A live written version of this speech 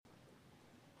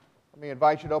Let me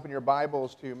invite you to open your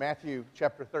Bibles to Matthew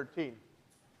chapter 13.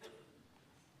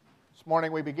 This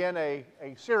morning we begin a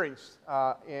series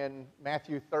in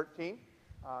Matthew 13.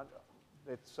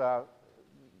 It's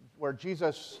where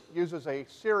Jesus uses a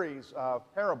series of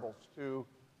parables to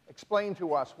explain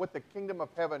to us what the kingdom of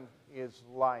heaven is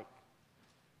like.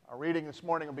 Our reading this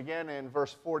morning will begin in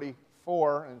verse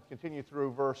 44 and continue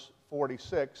through verse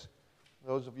 46.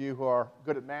 Those of you who are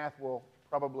good at math will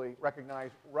probably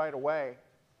recognize right away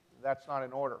that's not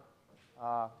in order,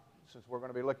 since we're going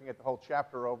to be looking at the whole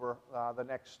chapter over the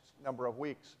next number of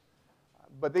weeks.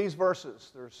 But these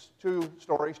verses, there's two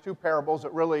stories, two parables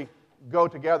that really go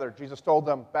together. Jesus told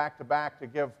them back to back to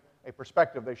give a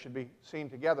perspective. They should be seen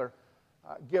together.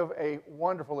 Give a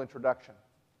wonderful introduction,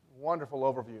 wonderful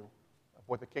overview of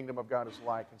what the kingdom of God is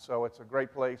like. And so it's a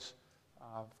great place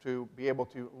to be able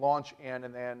to launch in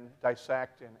and then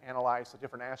dissect and analyze the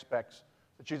different aspects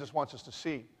that Jesus wants us to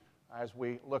see as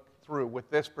we look through. With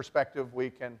this perspective, we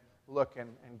can look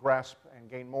and grasp and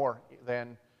gain more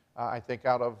than, I think,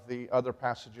 out of the other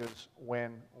passages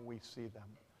when we see them.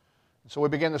 And so we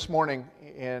begin this morning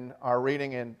in our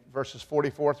reading in verses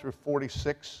 44 through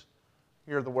 46.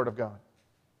 Hear the Word of God.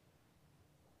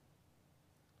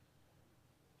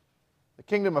 The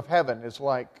kingdom of heaven is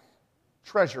like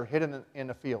treasure hidden in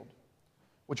a field,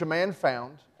 which a man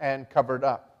found and covered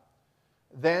up.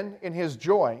 Then, in his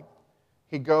joy,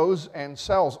 he goes and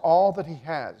sells all that he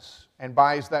has and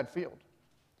buys that field.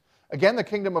 Again, the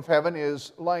kingdom of heaven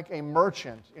is like a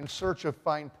merchant in search of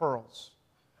fine pearls,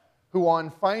 who on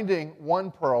finding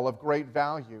one pearl of great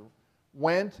value,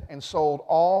 went and sold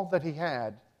all that he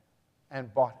had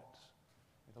and bought it.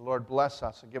 May the Lord bless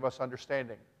us and give us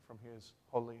understanding from His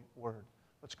holy word.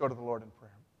 Let's go to the Lord in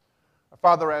prayer.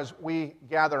 Father, as we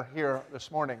gather here this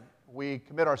morning, we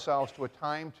commit ourselves to a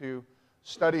time to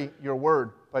study your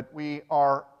word, but we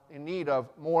are in need of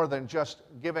more than just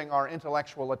giving our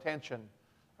intellectual attention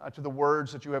to the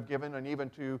words that you have given and even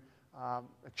to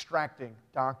extracting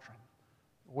doctrine.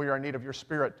 We are in need of your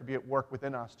Spirit to be at work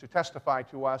within us, to testify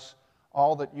to us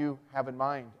all that you have in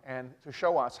mind and to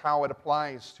show us how it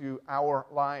applies to our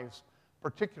lives,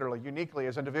 particularly, uniquely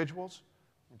as individuals,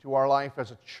 and to our life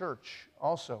as a church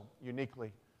also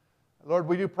uniquely. Lord,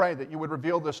 we do pray that you would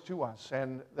reveal this to us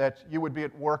and that you would be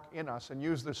at work in us and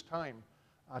use this time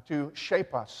to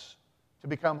shape us to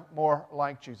become more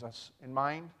like Jesus in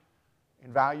mind,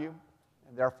 in value,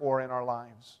 and therefore in our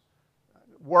lives.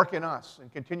 Work in us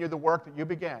and continue the work that you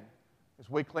began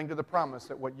as we cling to the promise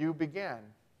that what you began,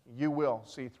 you will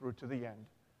see through to the end.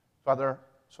 Father,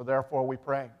 so therefore we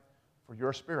pray for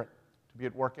your Spirit to be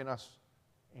at work in us.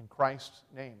 In Christ's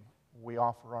name, we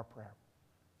offer our prayer.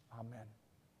 Amen.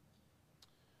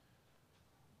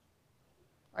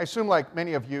 I assume, like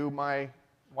many of you, my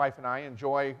wife and I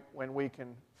enjoy when we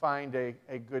can find a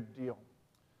good deal.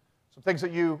 Some things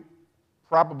that you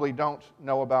probably don't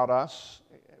know about us.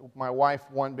 My wife,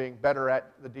 one, being better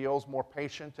at the deals, more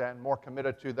patient and more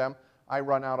committed to them. I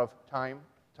run out of time.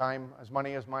 Time as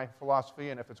money is my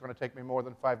philosophy, and if it's going to take me more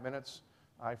than 5 minutes,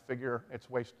 I figure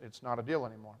it's not a deal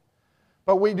anymore.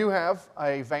 But we do have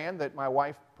a van that my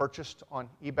wife purchased on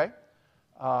eBay.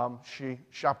 She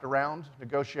shopped around,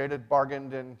 negotiated,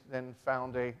 bargained, and then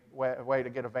found a way to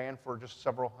get a van for just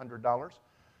several $100s.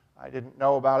 I didn't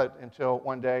know about it until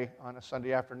one day on a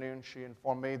Sunday afternoon. She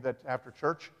informed me that after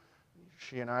church,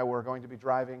 she and I were going to be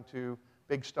driving to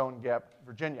Big Stone Gap,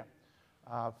 Virginia.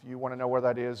 If you want to know where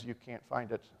that is, you can't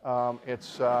find it.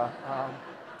 It's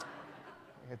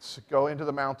go into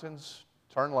the mountains,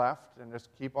 turn left, and just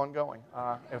keep on going.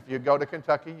 If you go to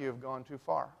Kentucky, you've gone too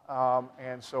far.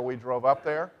 And so we drove up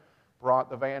there, brought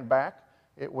the van back.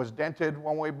 It was dented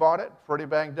when we bought it, pretty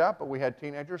banged up, but we had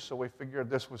teenagers, so we figured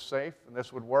this was safe and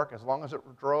this would work. As long as it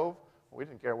drove, we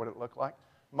didn't care what it looked like.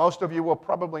 Most of you will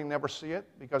probably never see it,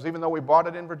 because even though we bought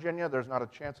it in Virginia, there's not a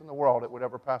chance in the world it would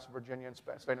ever pass a Virginia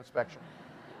state inspection.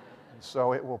 And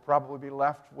so it will probably be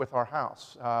left with our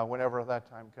house whenever that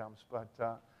time comes.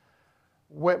 But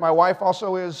my wife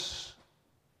also is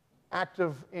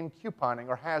active in couponing,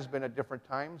 or has been at different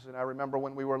times. And I remember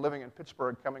when we were living in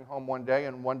Pittsburgh, coming home one day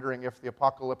and wondering if the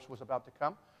apocalypse was about to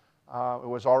come. It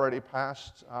was already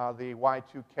past the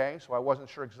Y2K, so I wasn't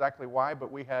sure exactly why,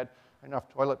 but we had enough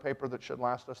toilet paper that should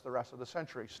last us the rest of the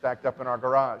century stacked up in our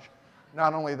garage.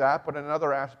 Not only that, but in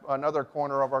another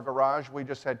corner of our garage, we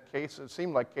just had cases. It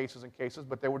seemed like cases and cases,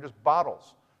 but they were just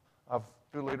bottles of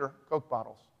 2-liter Coke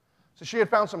bottles. So she had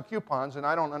found some coupons, and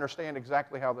I don't understand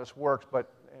exactly how this works, but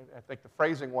I think the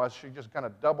phrasing was she just kind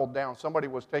of doubled down. Somebody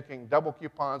was taking double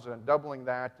coupons and doubling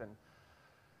that, and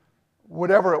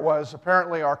whatever it was,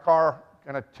 apparently our car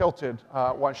kind of tilted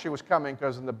while she was coming,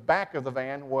 because in the back of the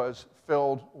van was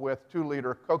filled with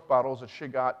 2-liter Coke bottles that she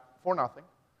got for nothing.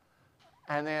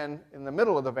 And then in the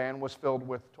middle of the van was filled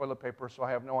with toilet paper, so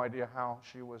I have no idea how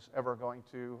she was ever going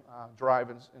to drive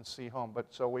and see home. But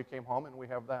so we came home and we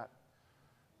have that.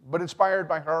 But inspired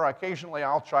by her, occasionally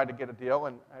I'll try to get a deal.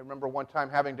 And I remember one time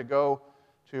having to go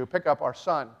to pick up our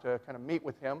son to kind of meet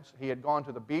with him. He had gone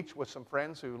to the beach with some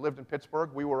friends who lived in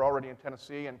Pittsburgh. We were already in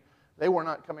Tennessee, and they were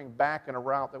not coming back in a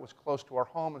route that was close to our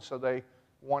home, and so they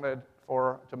wanted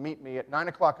to meet me at 9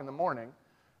 o'clock in the morning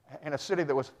in a city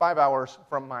that was 5 hours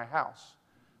from my house.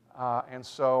 And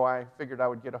so I figured I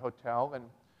would get a hotel and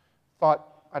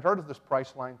thought, I'd heard of this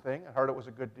Priceline thing. I heard it was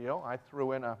a good deal. I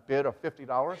threw in a bid of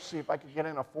 $50, see if I could get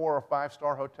in a 4 or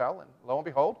 5-star hotel, and lo and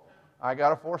behold, I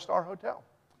got a 4-star hotel.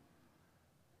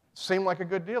 Seemed like a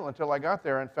good deal until I got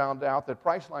there and found out that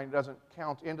Priceline doesn't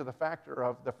count into the factor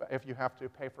of if you have to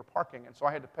pay for parking. And so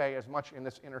I had to pay as much in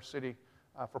this inner city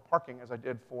for parking as I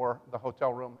did for the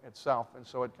hotel room itself. And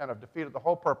so it kind of defeated the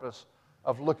whole purpose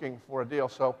of looking for a deal.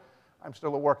 So I'm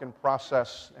still a work in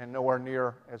process and nowhere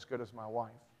near as good as my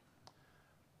wife.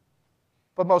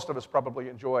 But most of us probably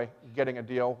enjoy getting a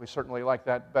deal. We certainly like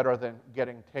that better than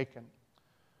getting taken.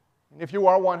 And if you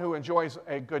are one who enjoys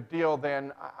a good deal,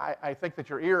 then I think that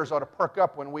your ears ought to perk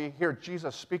up when we hear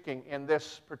Jesus speaking in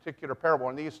this particular parable,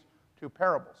 in these 2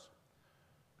 parables.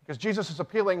 Because Jesus is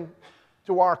appealing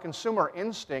to our consumer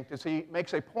instinct as he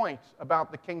makes a point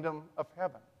about the kingdom of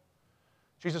heaven.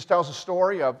 Jesus tells a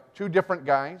story of 2 different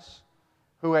guys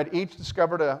who had each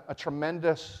discovered a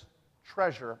tremendous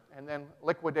treasure and then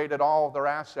liquidated all of their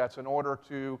assets in order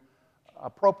to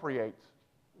appropriate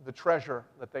the treasure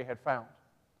that they had found.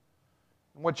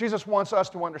 And what Jesus wants us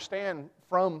to understand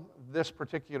from this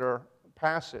particular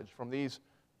passage, from these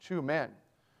 2 men,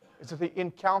 is that the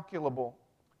incalculable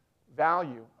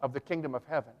value of the kingdom of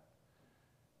heaven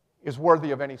is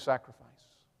worthy of any sacrifice.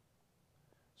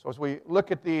 So as we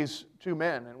look at these 2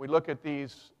 men and we look at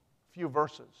these few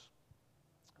verses,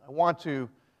 I want to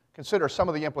consider some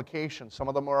of the implications. Some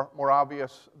of them are more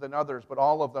obvious than others, but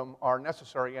all of them are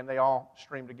necessary and they all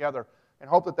stream together. And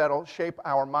hope that that'll shape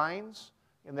our minds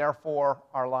and therefore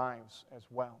our lives as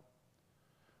well.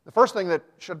 The first thing that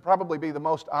should probably be the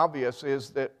most obvious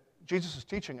is that Jesus is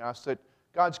teaching us that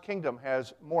God's kingdom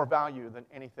has more value than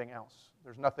anything else.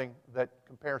 There's nothing that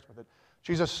compares with it.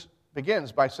 Jesus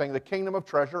begins by saying the kingdom of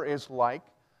treasure is like,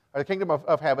 or the kingdom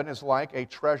of heaven is like a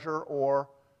treasure or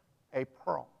a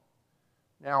pearl.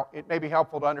 Now, it may be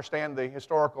helpful to understand the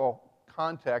historical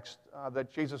context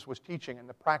that Jesus was teaching and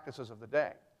the practices of the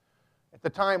day. At the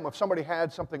time, if somebody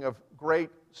had something of great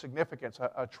significance,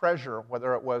 a treasure,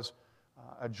 whether it was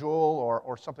a jewel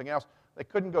or something else, they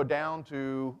couldn't go down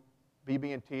to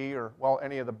BB&T or,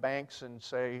 any of the banks and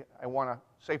say, I want a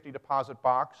safety deposit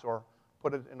box or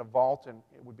put it in a vault and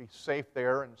it would be safe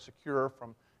there and secure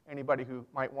from anybody who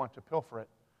might want to pilfer it.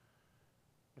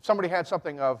 If somebody had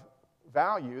something of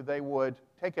value, they would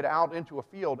take it out into a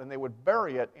field and they would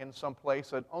bury it in some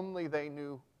place that only they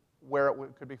knew where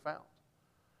it could be found.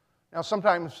 Now,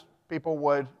 sometimes people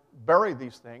would bury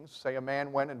these things. Say a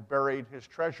man went and buried his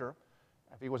treasure.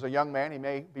 If he was a young man, he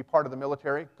may be part of the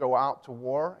military, go out to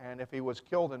war, and if he was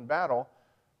killed in battle,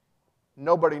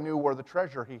 nobody knew where the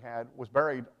treasure he had was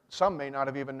buried. Some may not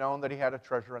have even known that he had a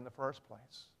treasure in the first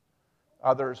place.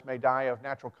 Others may die of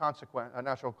natural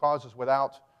causes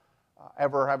without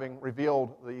ever having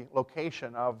revealed the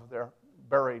location of their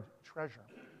buried treasure.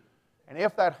 And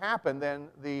if that happened, then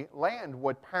the land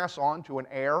would pass on to an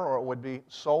heir or it would be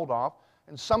sold off.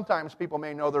 And sometimes people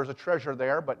may know there's a treasure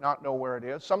there but not know where it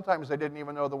is. Sometimes they didn't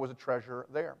even know there was a treasure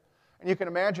there. And you can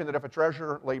imagine that if a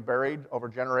treasure lay buried over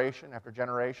generation after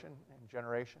generation and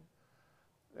generation,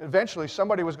 eventually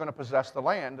somebody was going to possess the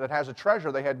land that has a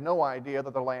treasure they had no idea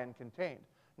that the land contained.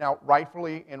 Now,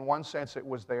 rightfully, in one sense, it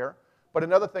was there. But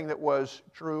another thing that was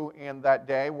true in that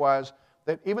day was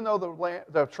that even though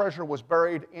the treasure was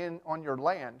buried on your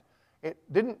land, it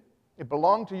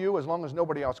belonged to you as long as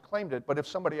nobody else claimed it. But if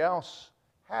somebody else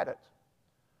had it,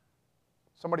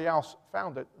 somebody else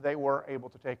found it, they were able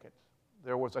to take it.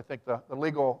 There was, I think, the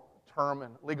legal term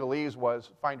and legalese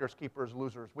was finders, keepers,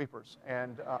 losers, weepers.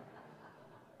 And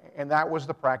that was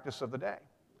the practice of the day.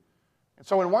 And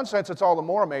so in one sense, it's all the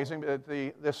more amazing that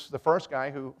the first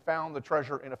guy who found the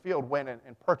treasure in a field went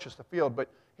and purchased the field, but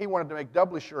he wanted to make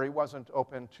doubly sure he wasn't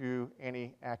open to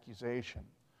any accusation.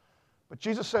 But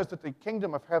Jesus says that the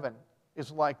kingdom of heaven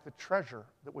is like the treasure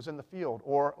that was in the field,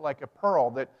 or like a pearl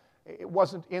that it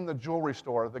wasn't in the jewelry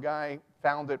store. The guy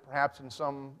found it perhaps in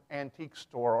some antique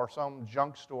store or some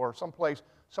junk store, someplace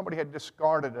somebody had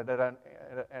discarded it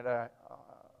at an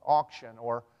auction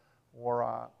or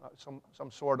or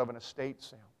some sort of an estate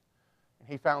sale. And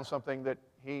he found something that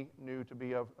he knew to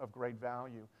be of great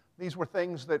value. These were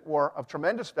things that were of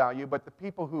tremendous value, but the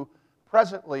people who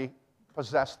presently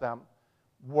possessed them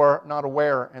were not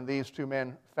aware, and these two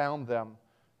men found them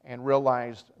and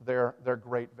realized their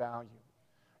great value.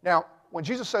 Now, when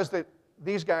Jesus says that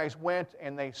these guys went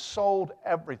and they sold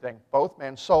everything, both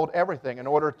men sold everything in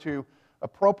order to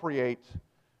appropriate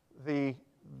the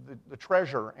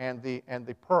treasure and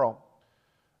the pearl,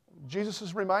 Jesus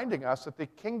is reminding us that the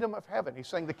kingdom of heaven, he's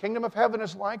saying the kingdom of heaven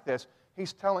is like this.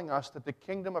 He's telling us that the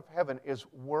kingdom of heaven is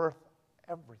worth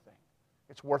everything.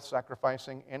 It's worth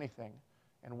sacrificing anything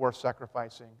and worth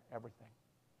sacrificing everything.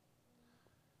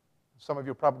 Some of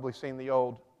you have probably seen the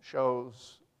old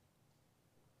shows,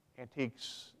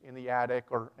 Antiques in the Attic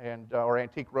or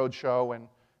Antique Roadshow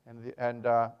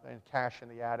and Cash in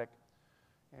the Attic.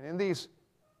 And in these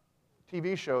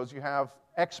TV shows, you have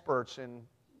experts in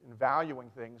valuing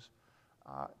things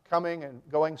coming and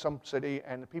going some city,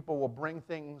 and the people will bring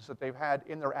things that they've had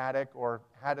in their attic or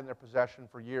had in their possession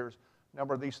for years. A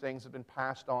number of these things have been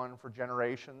passed on for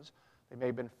generations. They may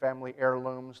have been family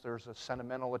heirlooms. There's a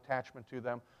sentimental attachment to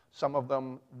them. Some of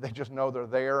them, they just know they're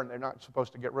there, and they're not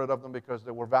supposed to get rid of them because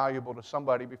they were valuable to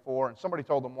somebody before, and somebody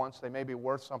told them once they may be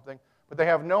worth something, but they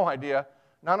have no idea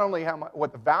not only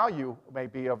what the value may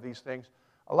be of these things.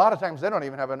 A lot of times they don't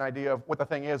even have an idea of what the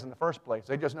thing is in the first place.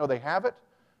 They just know they have it,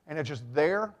 and it's just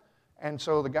there. And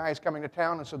so the guy's coming to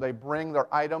town, and so they bring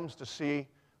their items to see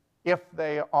if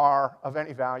they are of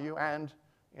any value, and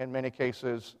in many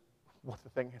cases, what the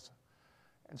thing is.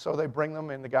 And so they bring them,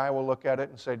 and the guy will look at it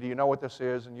and say, do you know what this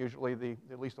is? And usually,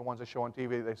 at least the ones that show on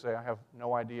TV, they say, I have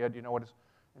no idea. Do you know what it is?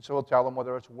 And so he'll tell them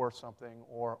whether it's worth something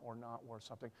or not worth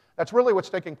something. That's really what's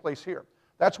taking place here.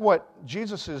 That's what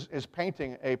Jesus is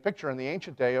painting a picture in the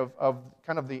ancient day of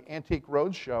kind of the Antique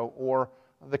Roadshow or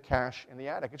the Cash in the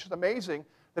Attic. It's just amazing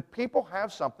that people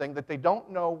have something that they don't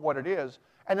know what it is,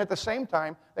 and at the same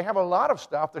time, they have a lot of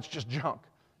stuff that's just junk,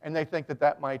 and they think that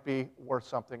that might be worth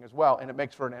something as well, and it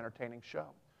makes for an entertaining show.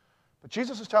 But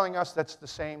Jesus is telling us that's the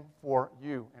same for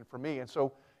you and for me, and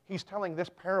so he's telling this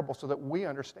parable so that we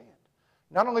understand.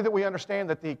 Not only that we understand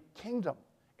that the kingdom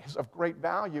is of great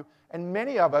value, and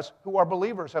many of us who are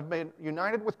believers have been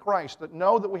united with Christ, that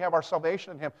know that we have our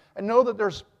salvation in him, and know that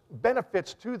there's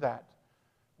benefits to that.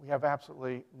 We have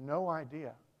absolutely no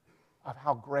idea of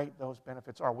how great those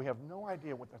benefits are. We have no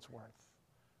idea what that's worth.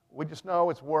 We just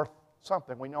know it's worth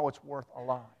something. We know it's worth a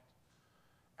lot.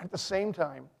 At the same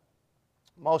time,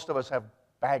 most of us have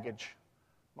baggage.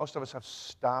 Most of us have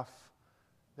stuff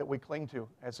that we cling to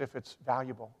as if it's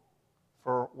valuable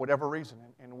for whatever reason,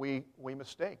 and we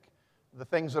mistake the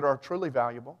things that are truly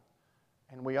valuable,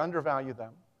 and we undervalue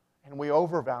them, and we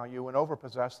overvalue and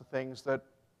overpossess the things that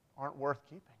aren't worth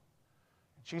keeping.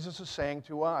 Jesus is saying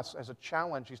to us as a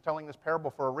challenge, he's telling this parable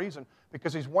for a reason,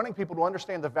 because he's wanting people to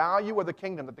understand the value of the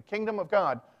kingdom, that the kingdom of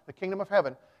God, the kingdom of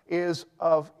heaven, is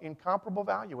of incomparable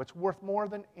value. It's worth more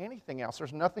than anything else.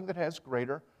 There's nothing that has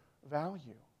greater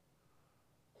value.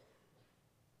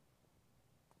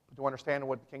 But to understand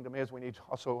what the kingdom is, we need to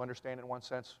also understand in one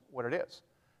sense what it is.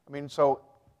 I mean, so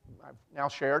I've now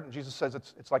shared, and Jesus says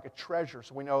it's like a treasure,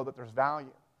 so we know that there's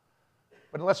value.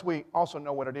 But unless we also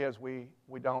know what it is, we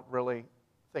don't really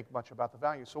think much about the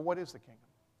value. So what is the kingdom?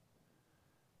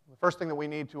 The first thing that we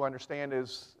need to understand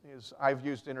is I've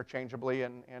used interchangeably,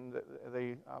 and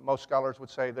most scholars would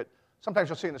say that sometimes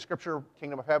you'll see in the Scripture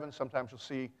kingdom of heaven, sometimes you'll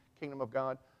see kingdom of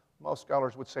God. Most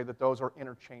scholars would say that those are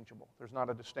interchangeable. There's not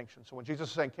a distinction. So when Jesus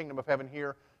is saying kingdom of heaven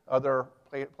here, other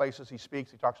places he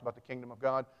speaks, he talks about the kingdom of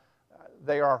God.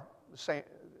 They are the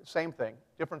same thing,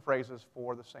 different phrases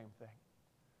for the same thing.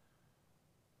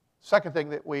 Second thing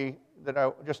that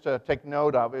I just to take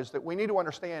note of is that we need to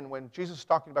understand when Jesus is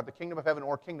talking about the kingdom of heaven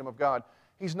or kingdom of God,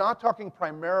 he's not talking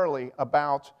primarily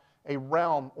about a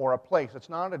realm or a place. It's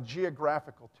not a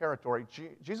geographical territory.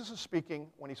 Jesus is speaking,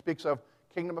 when he speaks of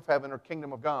kingdom of heaven or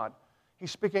kingdom of God,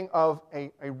 he's speaking of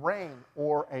a reign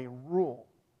or a rule.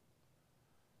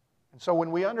 And so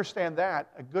when we understand that,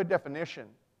 a good definition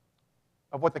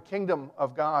of what the kingdom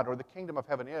of God or the kingdom of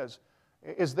heaven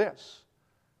is this.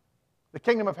 The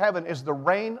kingdom of heaven is the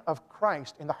reign of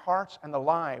Christ in the hearts and the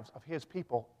lives of his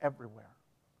people everywhere.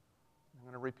 I'm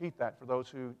going to repeat that for those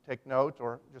who take note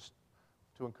or just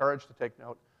to encourage to take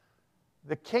note.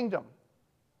 The kingdom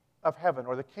of heaven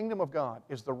or the kingdom of God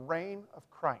is the reign of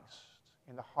Christ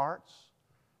in the hearts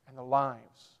and the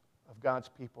lives of God's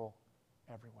people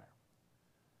everywhere.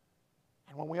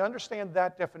 And when we understand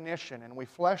that definition and we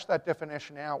flesh that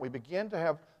definition out, we begin to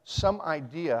have some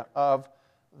idea of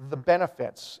the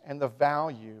benefits and the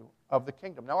value of the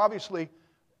kingdom. Now, obviously,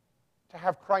 to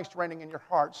have Christ reigning in your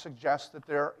heart suggests that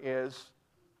there is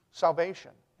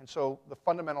salvation. And so the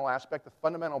fundamental aspect, the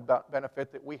fundamental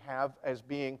benefit that we have as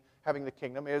having the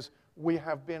kingdom is we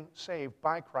have been saved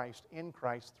by Christ, in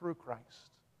Christ, through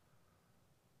Christ.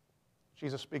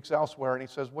 Jesus speaks elsewhere and he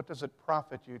says, what does it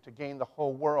profit you to gain the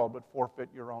whole world but forfeit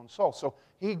your own soul? So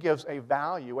he gives a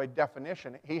value, a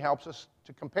definition. He helps us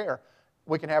to compare.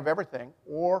 We can have everything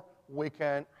or we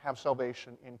can have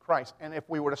salvation in Christ. And if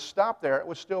we were to stop there, it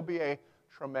would still be a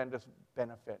tremendous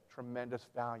benefit, tremendous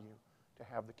value to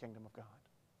have the kingdom of God.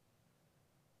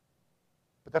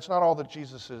 But that's not all that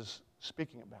Jesus is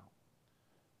speaking about.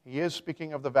 He is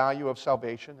speaking of the value of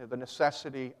salvation, the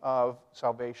necessity of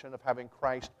salvation, of having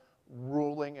Christ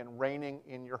ruling and reigning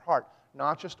in your heart.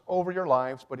 Not just over your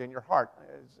lives, but in your heart.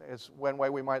 As one way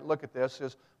we might look at this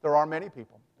is there are many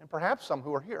people, and perhaps some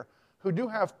who are here, who do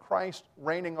have Christ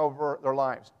reigning over their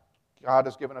lives. God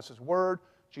has given us His Word.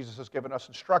 Jesus has given us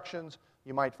instructions.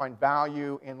 You might find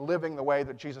value in living the way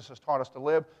that Jesus has taught us to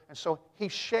live. And so He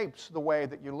shapes the way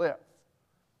that you live.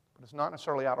 But it's not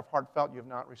necessarily out of heartfelt you have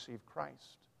not received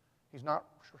Christ. He's not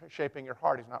shaping your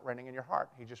heart. He's not reigning in your heart.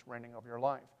 He's just reigning over your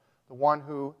life. The one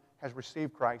who has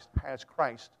received Christ has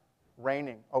Christ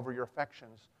reigning over your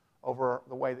affections, over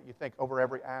the way that you think, over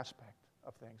every aspect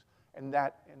of things. And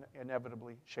that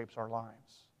inevitably shapes our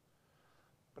lives.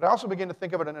 But I also begin to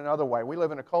think of it in another way. We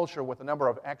live in a culture with a number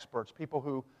of experts, people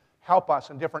who help us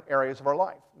in different areas of our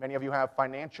life. Many of you have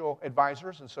financial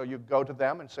advisors, and so you go to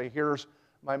them and say, here's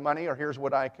my money, or here's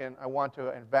what I want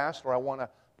to invest, or I want to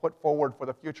put forward for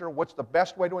the future. What's the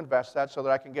best way to invest that so that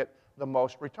I can get the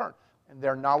most return? And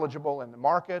they're knowledgeable in the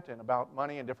market and about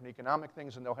money and different economic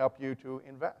things, and they'll help you to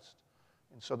invest.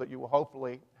 And so that you will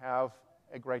hopefully have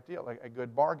a great deal, a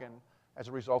good bargain as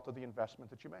a result of the investment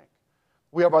that you make.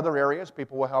 We have other areas.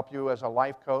 People will help you as a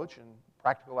life coach in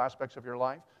practical aspects of your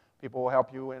life. People will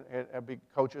help you be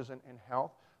coaches in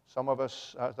health. Some of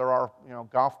us, there are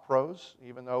golf pros,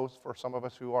 even those for some of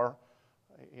us who are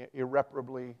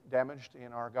irreparably damaged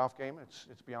in our golf game.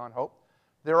 It's beyond hope.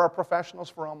 There are professionals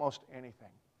for almost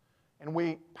anything. And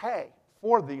we pay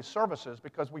for these services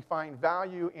because we find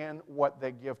value in what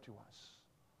they give to us.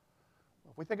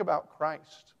 If we think about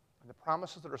Christ and the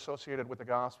promises that are associated with the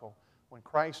gospel, when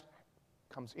Christ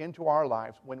comes into our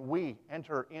lives, when we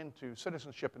enter into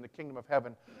citizenship in the kingdom of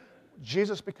heaven,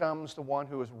 Jesus becomes the one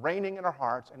who is reigning in our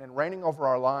hearts, and in reigning over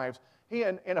our lives, He,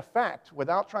 in effect,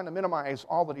 without trying to minimize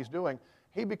all that He's doing,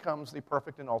 He becomes the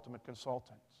perfect and ultimate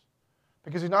consultant.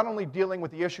 Because He's not only dealing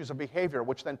with the issues of behavior,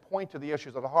 which then point to the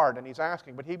issues of the heart, and He's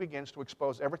asking, but He begins to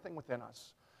expose everything within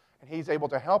us. And He's able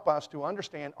to help us to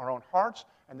understand our own hearts,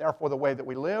 and therefore the way that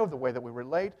we live, the way that we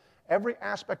relate. Every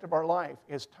aspect of our life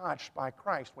is touched by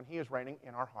Christ when He is reigning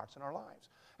in our hearts and our lives.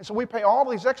 And so we pay all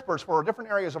these experts for different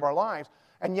areas of our lives,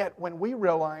 and yet when we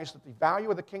realize that the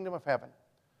value of the kingdom of heaven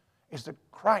is that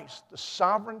Christ, the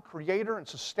sovereign creator and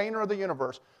sustainer of the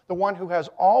universe, the one who has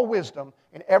all wisdom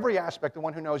in every aspect, the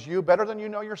one who knows you better than you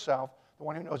know yourself, the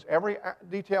one who knows every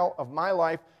detail of my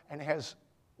life and has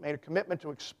made a commitment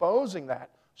to exposing that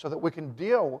so that we can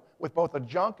deal with both the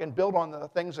junk and build on the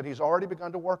things that He's already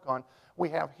begun to work on. We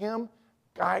have Him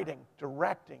guiding,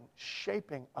 directing,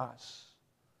 shaping us.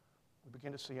 We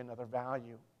begin to see another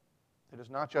value that is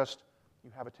not just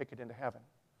you have a ticket into heaven,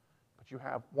 but you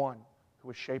have one who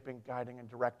is shaping, guiding, and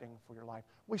directing for your life.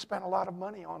 We spend a lot of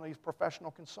money on these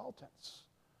professional consultants.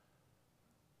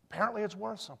 Apparently it's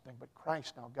worth something, but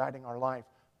Christ now guiding our life,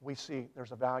 we see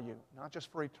there's a value, not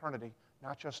just for eternity,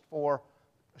 not just for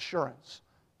assurance,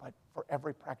 but for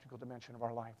every practical dimension of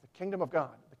our life. The kingdom of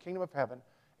God, the kingdom of heaven,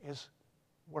 is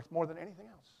worth more than anything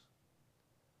else.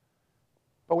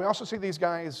 But we also see these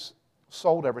guys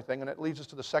sold everything, and it leads us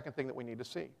to the second thing that we need to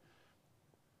see.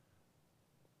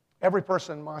 Every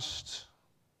person must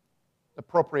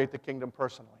appropriate the kingdom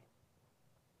personally.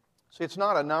 See, it's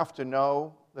not enough to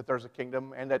know that there's a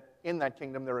kingdom and that in that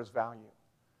kingdom there is value,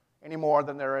 any more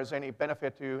than there is any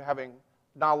benefit to having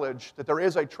knowledge that there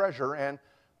is a treasure, and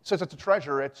since it's a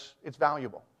treasure, it's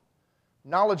valuable.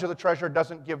 Knowledge of the treasure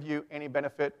doesn't give you any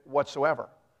benefit whatsoever.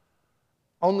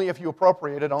 Only if you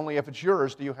appropriate it, only if it's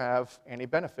yours, do you have any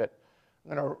benefit.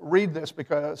 I'm going to read this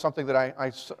because something that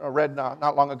I read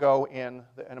not long ago in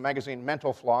a magazine,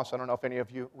 Mental Floss. I don't know if any of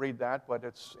you read that, but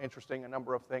it's interesting, a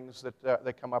number of things that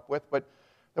they come up with. But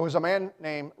there was a man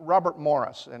named Robert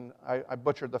Morris, and I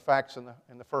butchered the facts in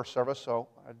the first service, so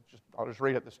I'll just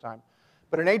read it this time.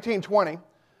 But in 1820,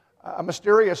 a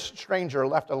mysterious stranger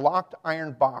left a locked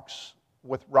iron box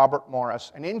with Robert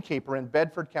Morris, an innkeeper in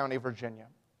Bedford County, Virginia.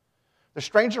 The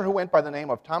stranger, who went by the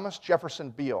name of Thomas Jefferson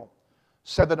Beale,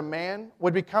 said that a man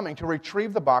would be coming to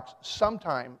retrieve the box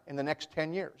sometime in the next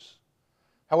 10 years.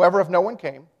 However, if no one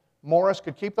came, Morris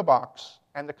could keep the box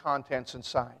and the contents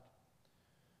inside.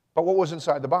 But what was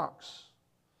inside the box?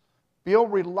 Beale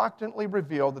reluctantly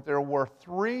revealed that there were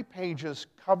 3 pages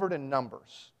covered in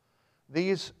numbers.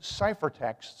 These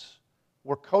ciphertexts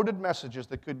were coded messages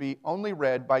that could be only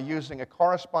read by using a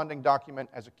corresponding document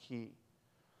as a key.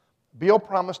 Beale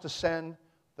promised to send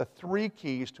the 3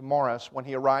 keys to Morris when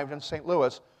he arrived in St.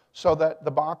 Louis so that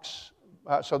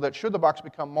should the box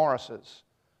become Morris's,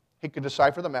 he could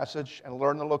decipher the message and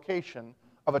learn the location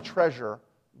of a treasure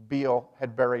Beale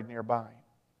had buried nearby.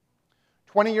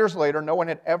 20 years later, no one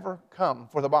had ever come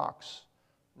for the box,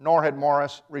 nor had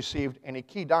Morris received any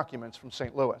key documents from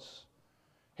St. Louis.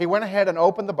 He went ahead and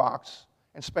opened the box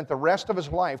and spent the rest of his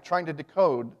life trying to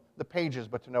decode the pages,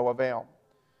 but to no avail.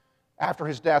 After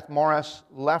his death, Morris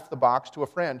left the box to a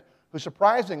friend who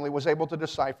surprisingly was able to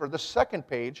decipher the second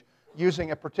page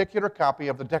using a particular copy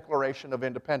of the Declaration of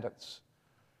Independence.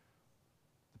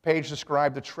 The page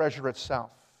described the treasure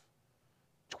itself.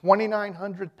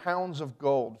 2,900 pounds of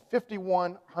gold,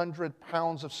 5,100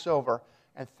 pounds of silver,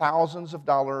 and thousands of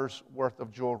dollars worth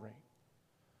of jewelry.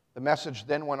 The message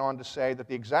then went on to say that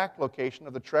the exact location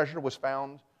of the treasure was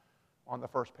found on the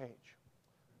first page.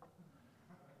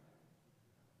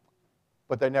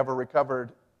 But they never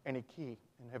recovered any key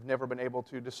and have never been able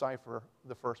to decipher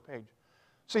the first page.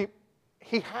 See,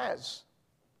 he has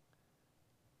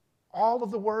all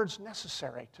of the words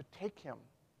necessary to take him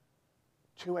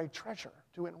to a treasure,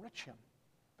 to enrich him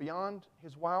beyond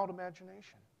his wild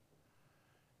imagination.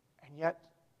 And yet,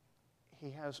 he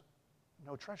has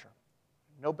no treasure,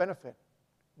 no benefit,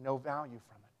 no value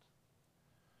from it.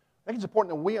 I think it's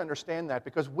important that we understand that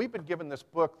because we've been given this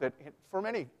book that, for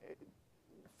many,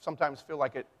 sometimes feel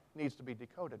like it needs to be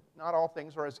decoded. Not all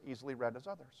things are as easily read as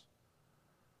others.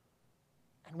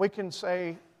 And we can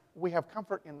say we have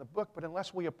comfort in the book, but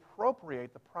unless we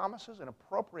appropriate the promises and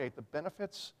appropriate the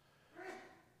benefits,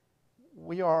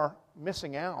 we are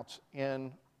missing out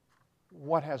in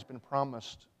what has been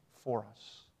promised for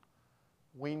us.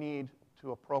 We need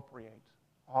to appropriate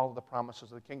all of the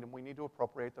promises of the kingdom. We need to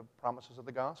appropriate the promises of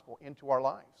the gospel into our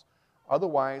lives.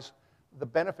 Otherwise, the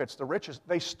benefits, the riches,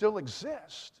 they still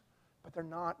exist, but they're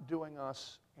not doing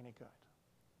us any good.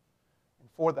 And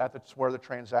for that, that's where the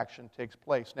transaction takes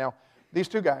place. Now, these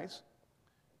 2 guys,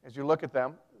 as you look at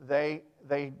them, they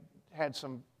had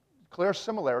some clear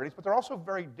similarities, but they're also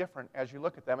very different as you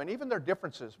look at them. And even their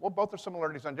differences, well, both their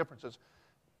similarities and differences,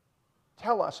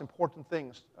 tell us important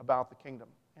things about the kingdom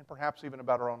and perhaps even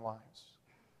about our own lives.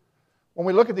 When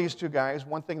we look at these 2 guys,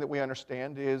 one thing that we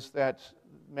understand is that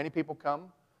many people come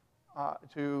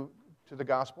to the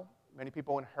gospel. Many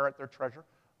people inherit their treasure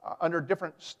under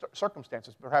different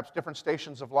circumstances, perhaps different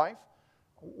stations of life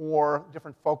or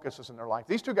different focuses in their life.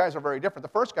 These 2 guys are very different. The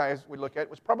first guy, as we look at,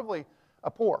 was probably a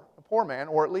poor man,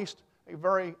 or at least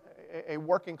a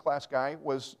working class guy,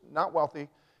 was not wealthy.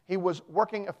 He was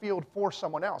working a field for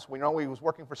someone else. We know he was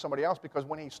working for somebody else because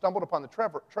when he stumbled upon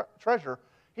the treasure,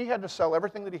 he had to sell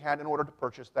everything that he had in order to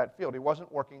purchase that field. He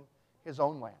wasn't working his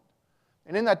own land.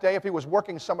 And in that day, if he was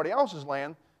working somebody else's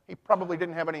land, he probably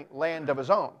didn't have any land of his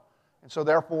own. And so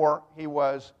therefore, he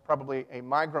was probably a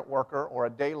migrant worker or a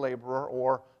day laborer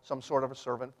or some sort of a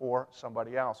servant for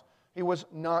somebody else. He was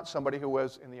not somebody who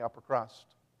was in the upper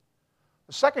crust.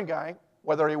 The second guy,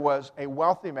 whether he was a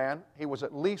wealthy man, he was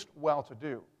at least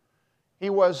well-to-do. He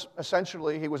was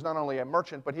not only a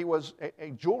merchant, but he was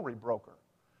a jewelry broker.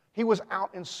 He was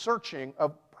out in searching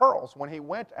of pearls when he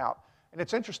went out. And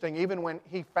it's interesting, even when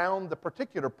he found the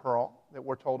particular pearl that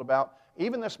we're told about,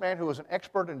 even this man who was an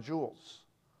expert in jewels,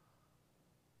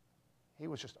 he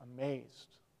was just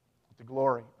amazed at the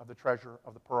glory of the treasure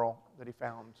of the pearl that he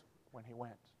found when he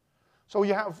went. So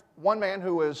you have one man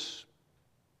who is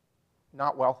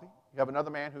not wealthy. You have another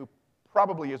man who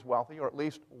probably is wealthy, or at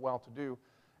least well-to-do.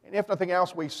 And if nothing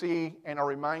else, we see and are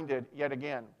reminded yet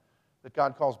again that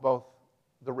God calls both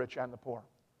the rich and the poor.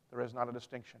 There is not a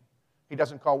distinction. He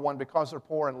doesn't call one because they're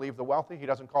poor and leave the wealthy. He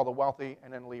doesn't call the wealthy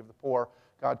and then leave the poor.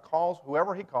 God calls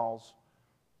whoever he calls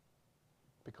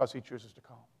because he chooses to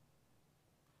call.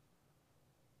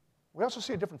 We also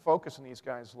see a different focus in these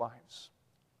guys' lives.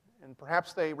 And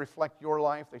perhaps they reflect your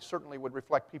life. They certainly would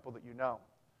reflect people that you know.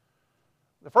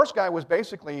 The first guy was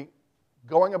basically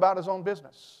going about his own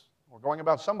business or going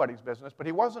about somebody's business, but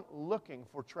he wasn't looking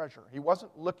for treasure. He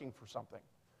wasn't looking for something.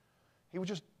 He was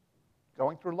just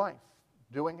going through life,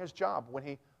 doing his job when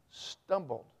he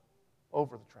stumbled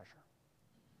over the treasure.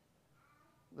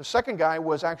 The second guy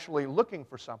was actually looking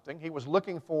for something. He was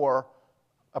looking for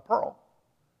a pearl,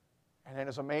 and then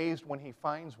is amazed when he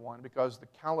finds one because the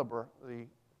caliber, the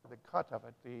cut of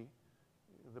it,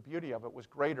 the beauty of it was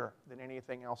greater than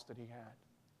anything else that he had.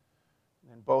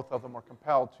 And both of them are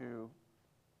compelled to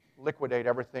liquidate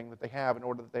everything that they have in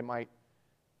order that they might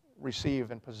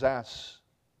receive and possess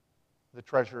the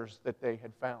treasures that they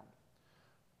had found.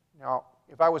 Now,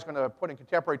 if I was going to put in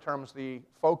contemporary terms the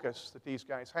focus that these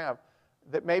guys have,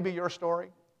 that may be your story.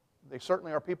 They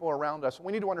certainly are people around us.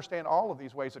 We need to understand all of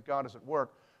these ways that God is at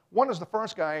work. One is the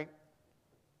first guy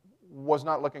was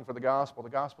not looking for the gospel. The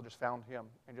gospel just found him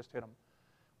and just hit him.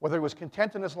 Whether he was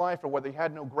content in his life or whether he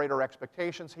had no greater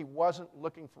expectations, he wasn't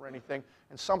looking for anything,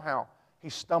 and somehow he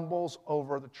stumbles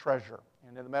over the treasure.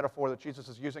 And in the metaphor that Jesus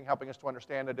is using, helping us to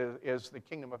understand it, is the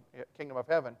kingdom of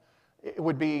heaven. It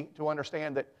would be to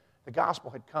understand that the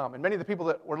gospel had come. And many of the people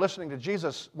that were listening to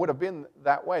Jesus would have been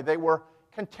that way. They were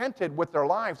contented with their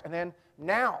lives. And then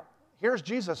now, here's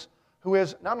Jesus, who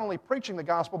is not only preaching the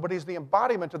gospel, but he's the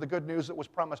embodiment of the good news that was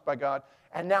promised by God.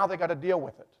 And now they got to deal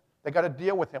with it. They got to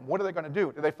deal with him. What are they going to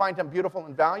do? Do they find him beautiful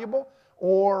and valuable,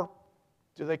 or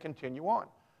do they continue on?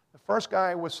 The first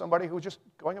guy was somebody who was just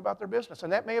going about their business,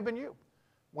 and that may have been you.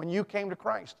 When you came to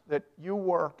Christ, that you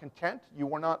were content, you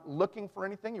were not looking for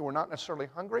anything, you were not necessarily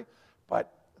hungry,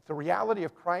 but the reality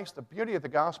of Christ, the beauty of the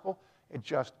gospel, it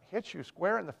just hits you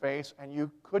square in the face, and you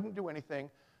couldn't do anything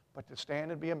but to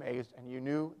stand and be amazed, and you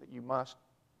knew that you must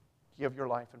give your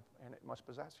life and it must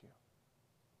possess you.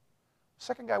 The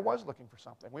second guy was looking for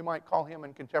something. We might call him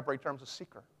in contemporary terms a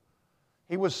seeker.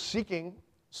 He was seeking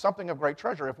something of great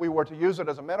treasure. If we were to use it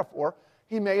as a metaphor,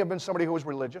 he may have been somebody who was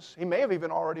religious. He may have even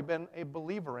already been a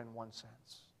believer in one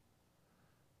sense.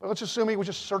 But let's assume he was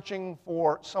just searching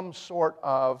for some sort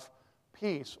of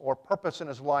peace or purpose in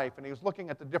his life, and he was looking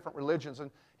at the different religions,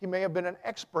 and he may have been an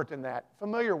expert in that,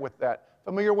 familiar with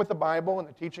the Bible and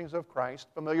the teachings of Christ,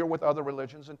 familiar with other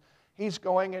religions, and he's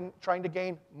going and trying to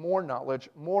gain more knowledge,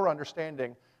 more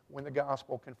understanding when the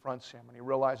gospel confronts him, and he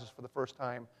realizes for the first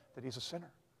time that he's a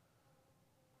sinner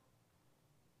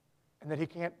and that he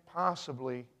can't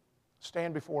possibly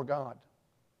stand before God.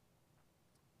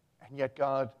 And yet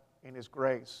God, in his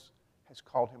grace, has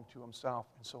called him to himself.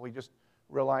 And so he just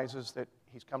realizes that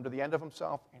he's come to the end of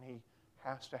himself, and he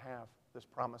has to have this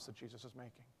promise that Jesus is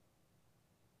making.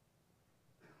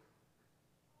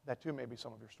 That too may be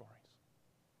some of your stories.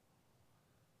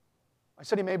 I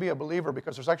said he may be a believer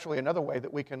because there's actually another way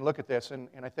that we can look at this, and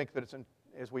I think that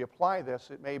as we apply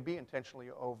this, it may be intentionally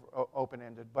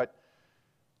open-ended, but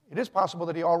it is possible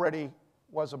that he already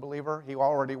was a believer. He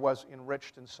already was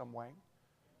enriched in some way.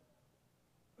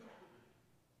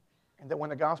 And that when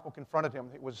the gospel confronted him,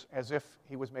 it was as if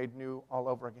he was made new all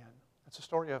over again. It's a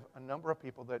story of a number of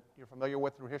people that you're familiar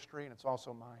with through history, and it's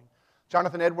also mine.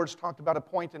 Jonathan Edwards talked about a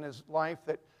point in his life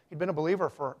that he'd been a believer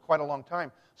for quite a long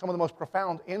time. Some of the most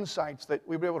profound insights that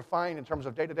we'd be able to find in terms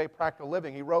of day-to-day practical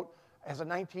living, he wrote as a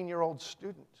 19-year-old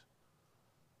student.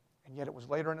 And yet it was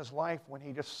later in his life when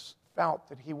he just felt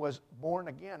that he was born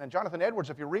again. And Jonathan Edwards,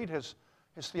 if you read his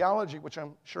theology, which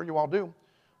I'm sure you all do,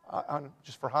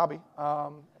 just for hobby,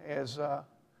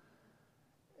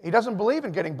 he doesn't believe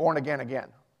in getting born again.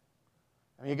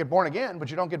 I mean, you get born again, but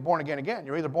you don't get born again.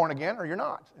 You're either born again or you're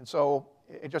not. And so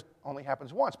it just only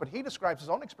happens once. But he describes his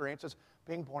own experience as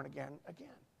being born again.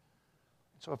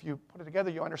 So if you put it together,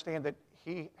 you understand that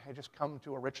he had just come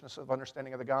to a richness of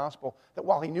understanding of the gospel, that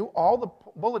while he knew all the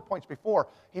bullet points before,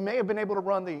 he may have been able to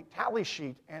run the tally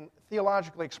sheet and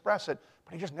theologically express it,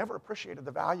 but he just never appreciated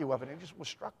the value of it, and he just was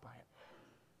struck by it.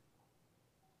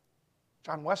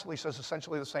 John Wesley says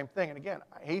essentially the same thing, and again,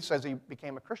 he says he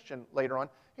became a Christian later on.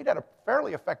 He'd had a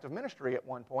fairly effective ministry at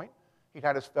one point. He'd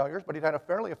had his failures, but he'd had a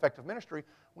fairly effective ministry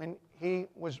when he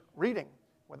was reading,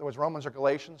 whether it was Romans or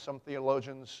Galatians. Some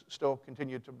theologians still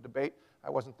continue to debate. I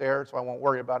wasn't there, so I won't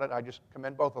worry about it. I just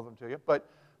commend both of them to you. But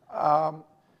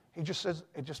he just says,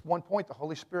 at just one point, the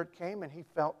Holy Spirit came, and he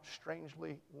felt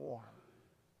strangely warm.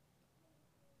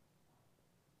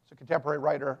 It's a contemporary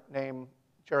writer named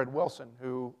Jared Wilson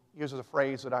who uses a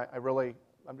phrase that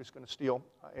I'm just going to steal.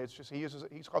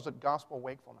 He calls it gospel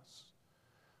wakefulness.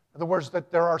 In other words,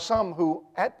 that there are some who,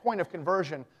 at point of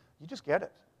conversion, you just get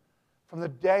it. From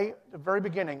the very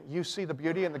beginning, you see the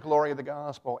beauty and the glory of the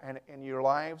gospel, and your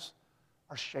lives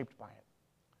are shaped by it.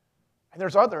 And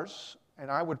there's others, and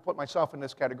I would put myself in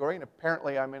this category, and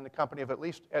apparently I'm in the company of at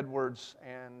least Edwards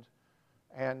and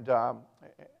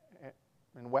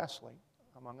Wesley,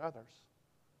 among others,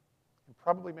 and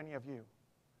probably many of you,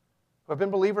 who have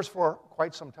been believers for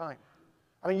quite some time.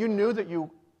 I mean, you knew that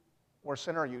you were a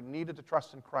sinner, you needed to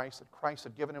trust in Christ, that Christ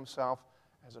had given himself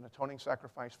as an atoning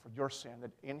sacrifice for your sin,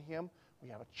 that in him we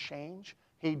have a change.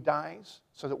 He dies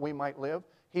so that we might live.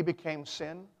 He became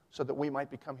sin so that we might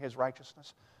become his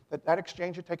righteousness. That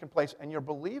exchange had taken place, and you're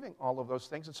believing all of those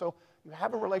things. And so you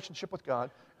have a relationship with God,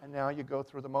 and now you go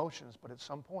through the motions. But at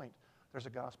some point, there's a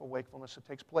gospel wakefulness that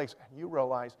takes place, and you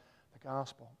realize the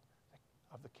gospel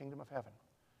of the kingdom of heaven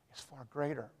is far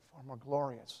greater, far more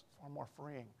glorious, far more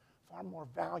freeing, far more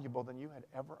valuable than you had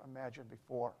ever imagined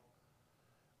before.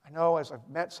 I know as I've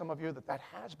met some of you that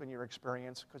has been your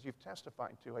experience because you've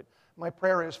testified to it. My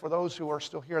prayer is for those who are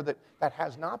still here that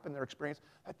has not been their experience,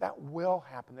 that will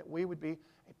happen, that we would be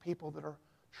a people that are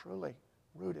truly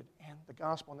rooted in the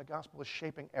gospel, and the gospel is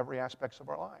shaping every aspect of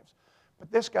our lives.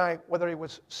 But this guy, whether he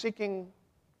was seeking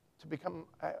to become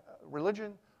a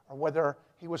religion or whether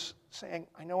he was saying,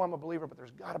 I know I'm a believer, but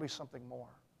there's got to be something more.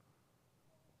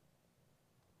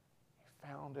 He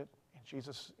found it, and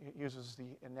Jesus uses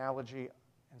the analogy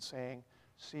and saying,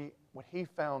 see, what he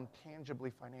found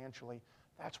tangibly, financially,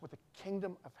 that's what the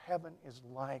kingdom of heaven is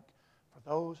like for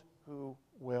those who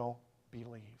will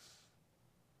believe.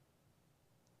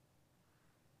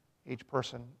 Each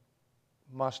person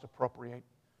must appropriate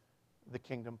the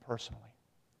kingdom personally.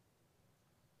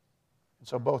 And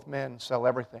so both men sell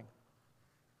everything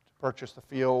to purchase the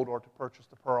field or to purchase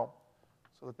the pearl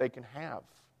so that they can have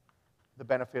the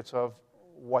benefits of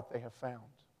what they have found.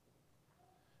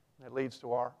 And it leads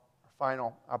to our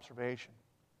final observation.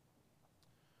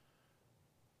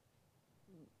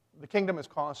 The kingdom is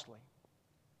costly,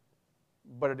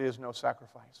 but it is no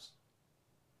sacrifice.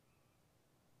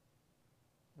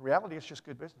 In reality, it's just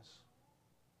good business.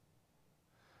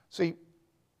 See,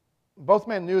 both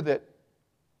men knew that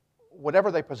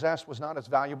whatever they possessed was not as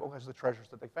valuable as the treasures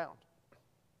that they found.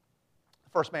 The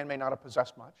first man may not have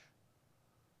possessed much.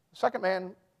 The second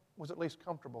man was at least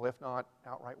comfortable, if not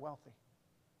outright wealthy.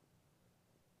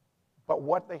 But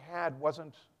what they had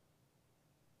wasn't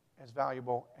as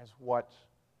valuable as what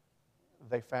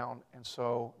they found, and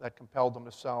so that compelled them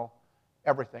to sell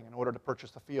everything in order to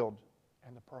purchase the field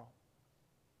and the pearl.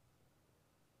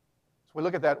 So we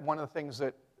look at that. One of the things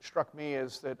that struck me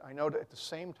is that I know that at the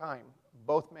same time,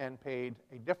 both men paid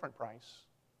a different price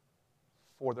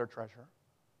for their treasure,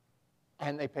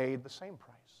 and they paid the same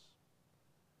price.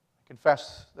 I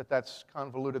confess that that's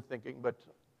convoluted thinking, but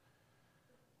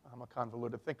I'm a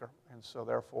convoluted thinker, and so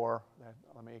therefore,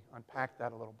 let me unpack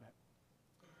that a little bit.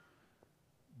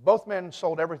 Both men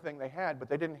sold everything they had, but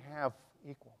they didn't have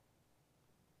equal.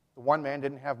 The one man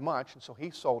didn't have much, and so he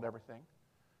sold everything.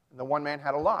 And the one man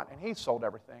had a lot, and he sold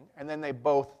everything. And then they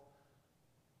both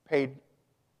paid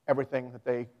everything that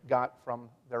they got from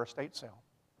their estate sale.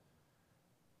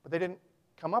 But they didn't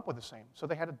come up with the same, so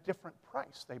they had a different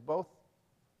price. They both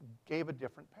gave a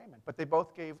different payment, but they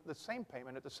both gave the same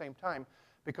payment at the same time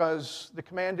because the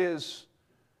command is,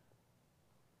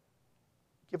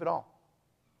 give it all.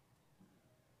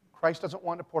 Christ doesn't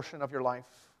want a portion of your life.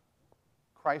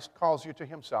 Christ calls you to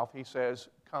himself. He says,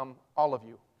 come, all of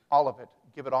you, all of it,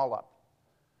 give it all up.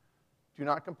 Do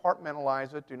not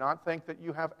compartmentalize it. Do not think that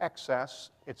you have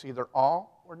excess. It's either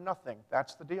all or nothing.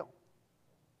 That's the deal.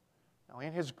 Now,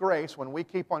 in his grace, when we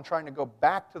keep on trying to go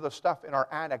back to the stuff in our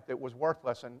attic that was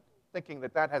worthless and thinking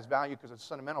that that has value because it's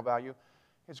sentimental value,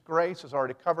 his grace has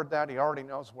already covered that. He already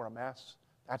knows we're a mess.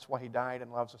 That's why he died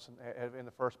and loves us in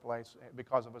the first place,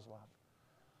 because of his love.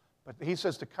 But he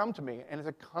says to come to me, and it's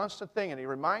a constant thing, and he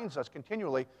reminds us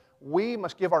continually, we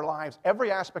must give our lives,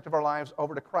 every aspect of our lives,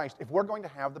 over to Christ if we're going to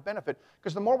have the benefit.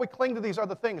 Because the more we cling to these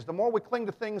other things, the more we cling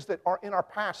to things that are in our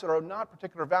past that are of not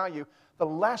particular value, the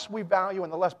less we value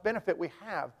and the less benefit we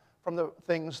have from the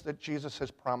things that Jesus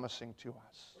is promising to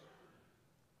us.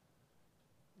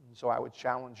 And so I would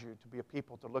challenge you to be a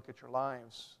people to look at your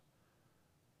lives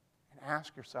and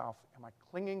ask yourself, am I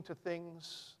clinging to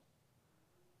things,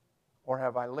 or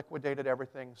have I liquidated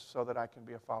everything so that I can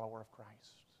be a follower of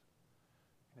Christ?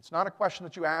 And it's not a question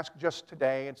that you ask just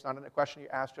today. It's not a question you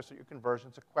ask just at your conversion.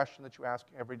 It's a question that you ask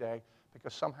every day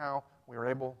because somehow we are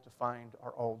able to find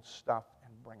our old stuff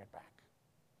and bring it back.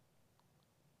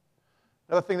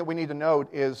 Another thing that we need to note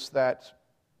is that,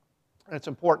 and it's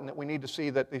important that we need to see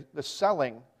that the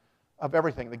selling of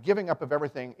everything, the giving up of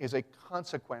everything, is a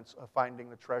consequence of finding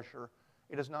the treasure.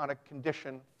 It is not a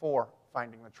condition for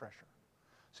finding the treasure.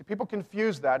 See, people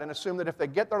confuse that and assume that if they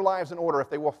get their lives in order, if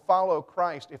they will follow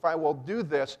Christ, if I will do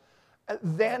this,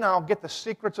 then I'll get the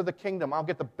secrets of the kingdom. I'll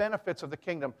get the benefits of the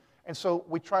kingdom. And so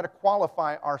we try to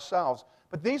qualify ourselves.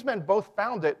 But these men both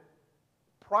found it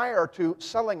prior to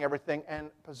selling everything and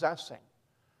possessing.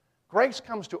 Grace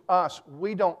comes to us.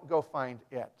 We don't go find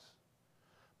it.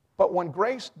 But when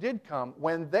grace did come,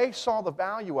 when they saw the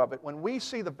value of it, when we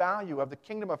see the value of the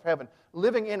kingdom of heaven,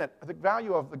 living in it, the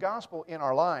value of the gospel in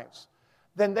our lives,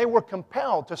 then they were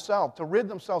compelled to sell, to rid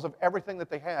themselves of everything that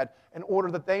they had in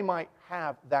order that they might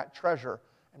have that treasure.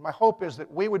 And my hope is that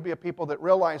we would be a people that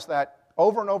realize that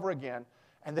over and over again,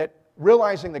 and that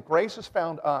realizing that grace has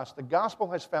found us, the gospel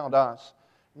has found us,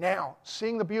 now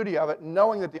seeing the beauty of it,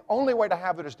 knowing that the only way to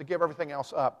have it is to give everything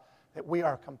else up, that we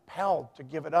are compelled to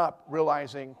give it up,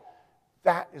 realizing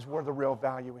that is where the real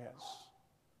value is.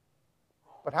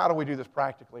 But how do we do this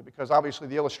practically? Because obviously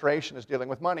the illustration is dealing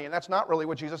with money, and that's not really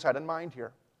what Jesus had in mind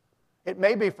here. It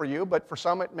may be for you, but for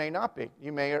some it may not be.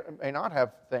 You may or may not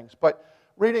have things. But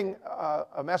reading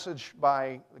a message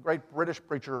by the great British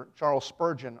preacher Charles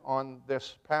Spurgeon on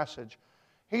this passage,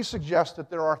 he suggests that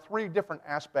there are three different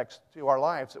aspects to our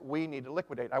lives that we need to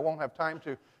liquidate. I won't have time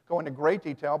to go into great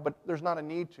detail, but there's not a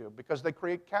need to, because they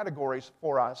create categories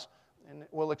for us,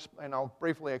 and I'll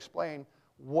briefly explain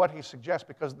what he suggests,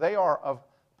 because they are of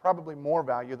probably more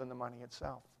value than the money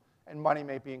itself, and money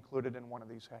may be included in one of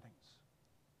these headings.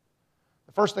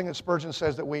 The first thing that Spurgeon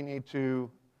says that we need to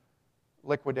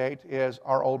liquidate is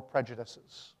our old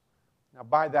prejudices. Now,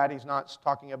 by that, he's not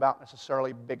talking about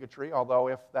necessarily bigotry, although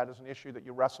if that is an issue that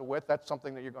you wrestle with, that's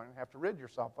something that you're going to have to rid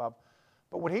yourself of.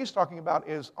 But what he's talking about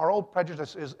is our old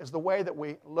prejudice is the way that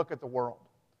we look at the world,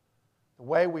 the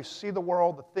way we see the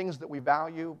world, the things that we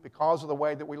value because of the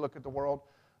way that we look at the world,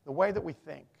 the way that we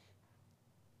think.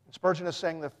 And Spurgeon is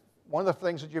saying that one of the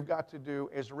things that you've got to do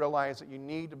is realize that you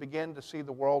need to begin to see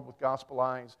the world with gospel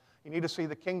eyes. You need to see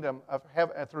the kingdom of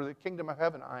heaven through the kingdom of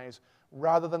heaven eyes,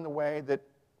 rather than the way that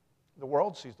the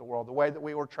world sees the world, the way that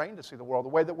we were trained to see the world, the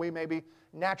way that we may be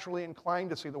naturally inclined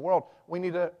to see the world. We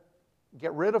need to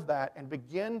get rid of that and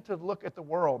begin to look at the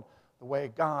world the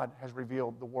way God has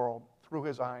revealed the world through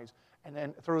his eyes, and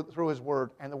then through his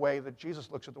word, and the way that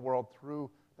Jesus looks at the world through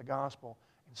the gospel,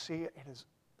 and see it is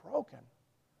broken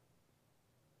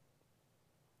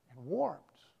and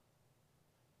warped,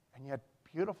 and yet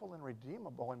beautiful and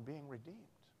redeemable and being redeemed.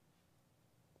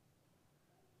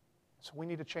 So we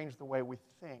need to change the way we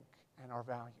think and our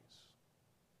values.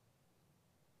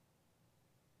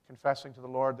 Confessing to the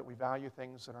Lord that we value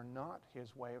things that are not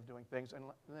his way of doing things, and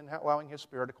then allowing his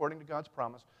Spirit, according to God's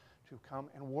promise, to come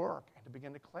and work and to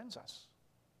begin to cleanse us.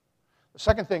 The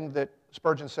second thing that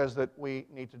Spurgeon says that we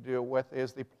need to deal with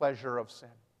is the pleasure of sin.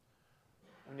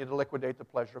 We need to liquidate the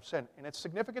pleasure of sin. And it's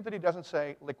significant that he doesn't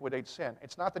say liquidate sin.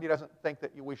 It's not that he doesn't think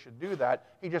that we should do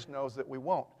that. He just knows that we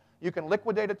won't. You can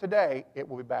liquidate it today, it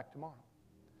will be back tomorrow.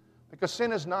 Because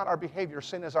sin is not our behavior,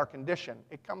 sin is our condition.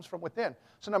 It comes from within.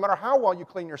 So no matter how well you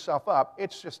clean yourself up,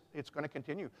 it's going to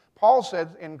continue. Paul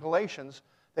said in Galatians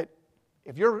that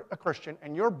if you're a Christian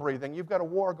and you're breathing, you've got a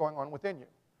war going on within you.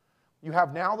 You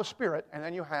have now the Spirit, and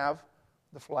then you have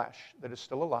the flesh that is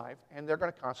still alive, and they're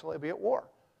going to constantly be at war.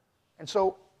 And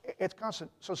so it's constant.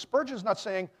 So Spurgeon's not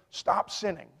saying stop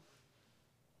sinning,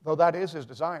 though that is his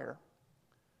desire.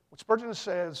 What Spurgeon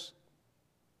says,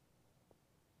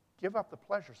 give up the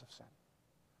pleasures of sin.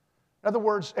 In other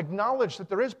words, acknowledge that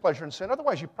there is pleasure in sin.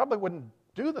 Otherwise, you probably wouldn't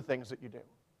do the things that you do.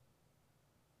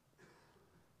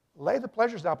 Lay the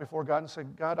pleasures out before God and say,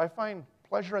 God, I find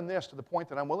pleasure in this to the point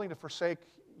that I'm willing to forsake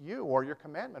you or your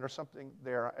commandment or something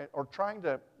there, or trying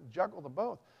to juggle the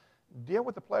both. Deal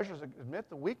with the pleasures, admit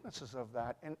the weaknesses of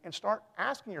that, and start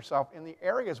asking yourself in the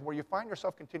areas where you find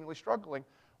yourself continually struggling,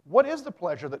 what is the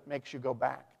pleasure that makes you go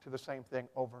back to the same thing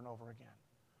over and over again?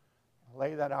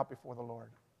 Lay that out before the Lord.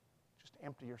 Just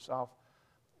empty yourself.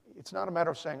 It's not a matter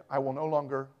of saying, I will no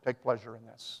longer take pleasure in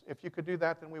this. If you could do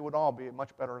that, then we would all be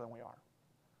much better than we are.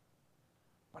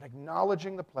 But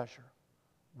acknowledging the pleasure,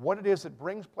 what it is that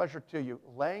brings pleasure to you,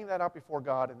 laying that out before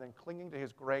God, and then clinging to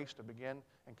his grace to begin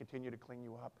and continue to clean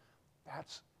you up.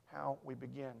 That's how we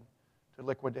begin to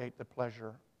liquidate the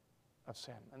pleasure of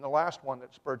sin. And the last one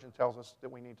that Spurgeon tells us that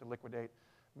we need to liquidate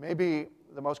may be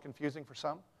the most confusing for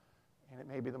some, and it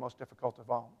may be the most difficult of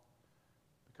all.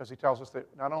 Because he tells us that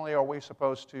not only are we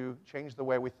supposed to change the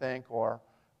way we think or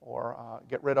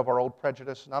get rid of our old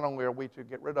prejudice, not only are we to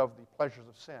get rid of the pleasures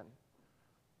of sin,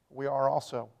 we are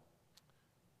also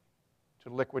to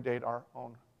liquidate our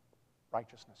own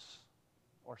righteousness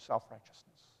or self-righteousness.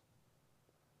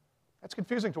 That's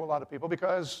confusing to a lot of people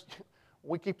because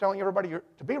we keep telling everybody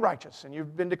to be righteous, and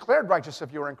you've been declared righteous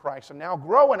if you're in Christ, and now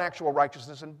grow in actual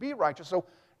righteousness and be righteous. So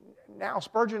now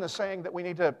Spurgeon is saying that we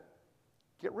need to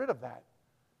get rid of that.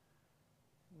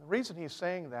 And the reason he's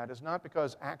saying that is not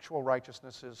because actual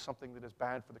righteousness is something that is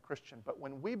bad for the Christian, but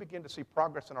when we begin to see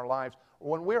progress in our lives,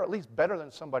 or when we're at least better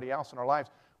than somebody else in our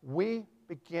lives, we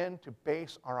begin to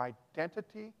base our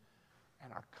identity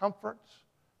and our comfort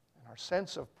and our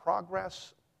sense of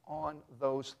progress on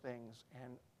those things,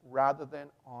 and rather than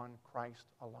on Christ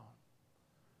alone.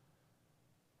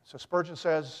 So Spurgeon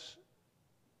says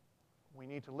we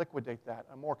need to liquidate that.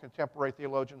 A more contemporary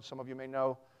theologian, some of you may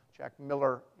know, Jack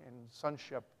Miller in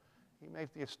Sonship, he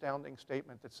makes the astounding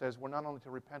statement that says we're not only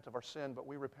to repent of our sin, but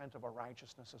we repent of our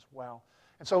righteousness as well.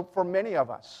 And so for many of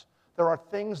us, there are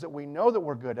things that we know that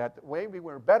we're good at, that maybe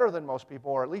we're better than most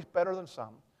people, or at least better than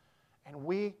some, and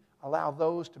we allow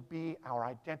those to be our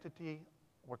identity.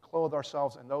 We clothe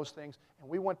ourselves in those things, and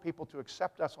we want people to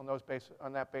accept us on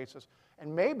that basis,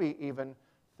 and maybe even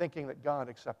thinking that God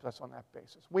accepts us on that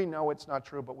basis. We know it's not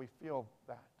true, but we feel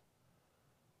that.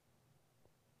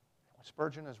 What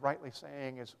Spurgeon is rightly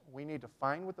saying is we need to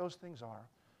find what those things are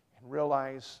and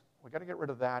realize we've got to get rid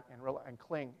of that and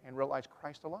cling and realize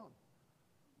Christ alone.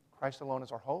 Christ alone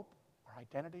is our hope, our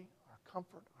identity, our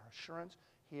comfort, our assurance.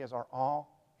 He is our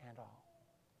all and all.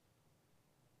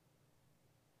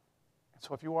 And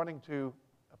so if you're wanting to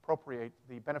appropriate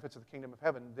the benefits of the kingdom of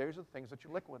heaven, those are the things that you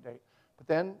liquidate. But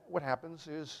then what happens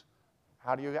is,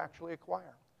 how do you actually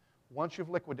acquire? Once you've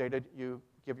liquidated, you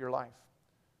give your life.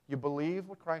 You believe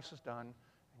what Christ has done,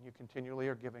 and you continually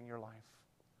are giving your life.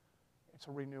 It's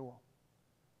a renewal.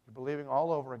 You're believing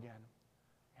all over again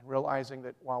and realizing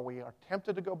that while we are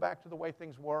tempted to go back to the way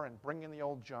things were and bring in the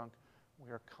old junk,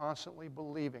 we are constantly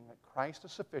believing that Christ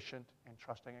is sufficient and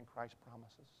trusting in Christ's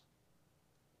promises.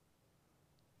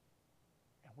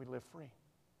 And we live free.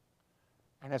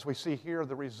 And as we see here,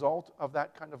 the result of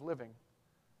that kind of living,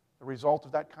 the result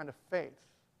of that kind of faith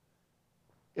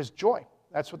is joy.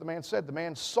 That's what the man said. The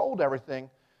man sold everything,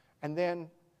 and then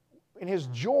in his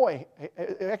joy,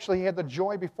 actually he had the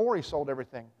joy before he sold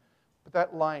everything. But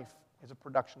that life is a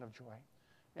production of joy.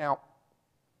 Now,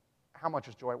 how much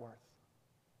is joy worth?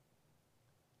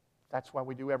 That's why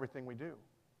we do everything we do,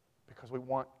 because we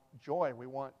want joy, we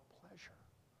want pleasure.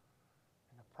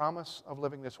 And the promise of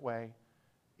living this way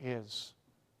is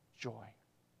joy. I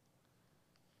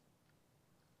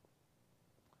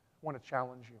want to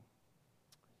challenge you.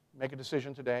 Make a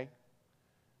decision today.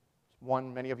 It's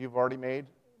one many of you have already made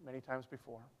many times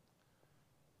before.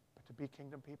 But to be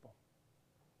kingdom people.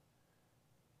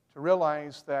 To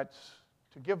realize that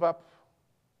to give up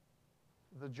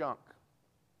the junk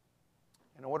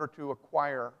in order to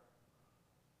acquire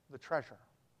the treasure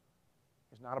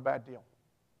is not a bad deal.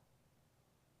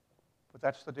 But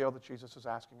that's the deal that Jesus is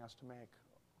asking us to make.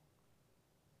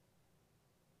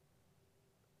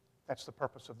 That's the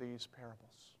purpose of these parables.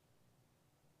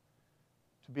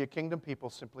 To be a kingdom people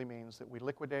simply means that we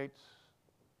liquidate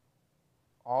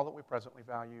all that we presently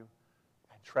value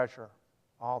and treasure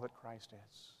all that Christ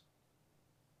is.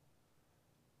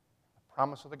 The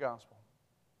promise of the gospel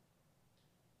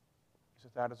is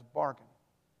that is a bargain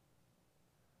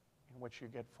in which you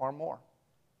get far more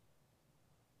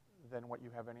than what you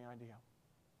have any idea.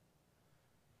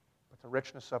 But the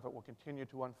richness of it will continue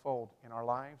to unfold in our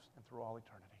lives and through all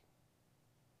eternity.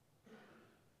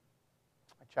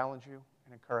 I challenge you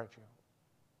and encourage you.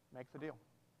 Make the deal.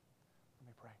 Let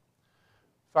me pray.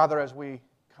 Father, as we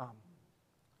come,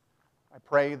 I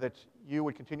pray that you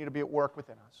would continue to be at work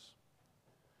within us.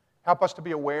 Help us to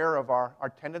be aware of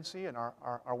our tendency and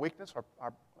our weakness.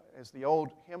 As the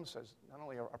old hymn says, not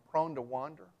only are prone to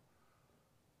wander,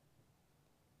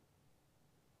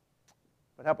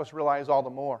 but help us realize all the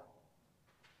more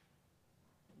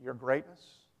your greatness,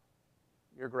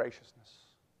 your graciousness,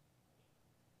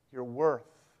 your worth,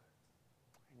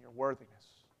 and your worthiness.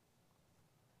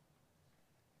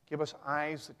 Give us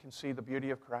eyes that can see the beauty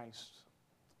of Christ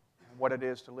and what it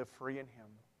is to live free in Him,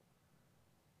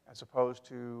 as opposed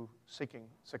to seeking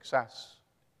success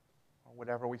or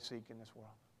whatever we seek in this world.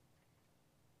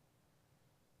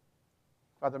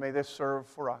 Father, may this serve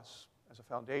for us as a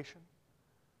foundation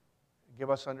and give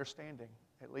us understanding,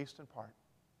 at least in part,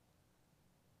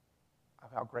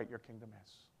 of how great your kingdom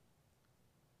is.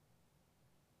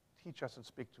 Teach us and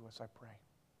speak to us, I pray.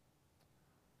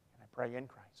 And I pray in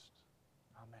Christ.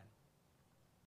 Amen.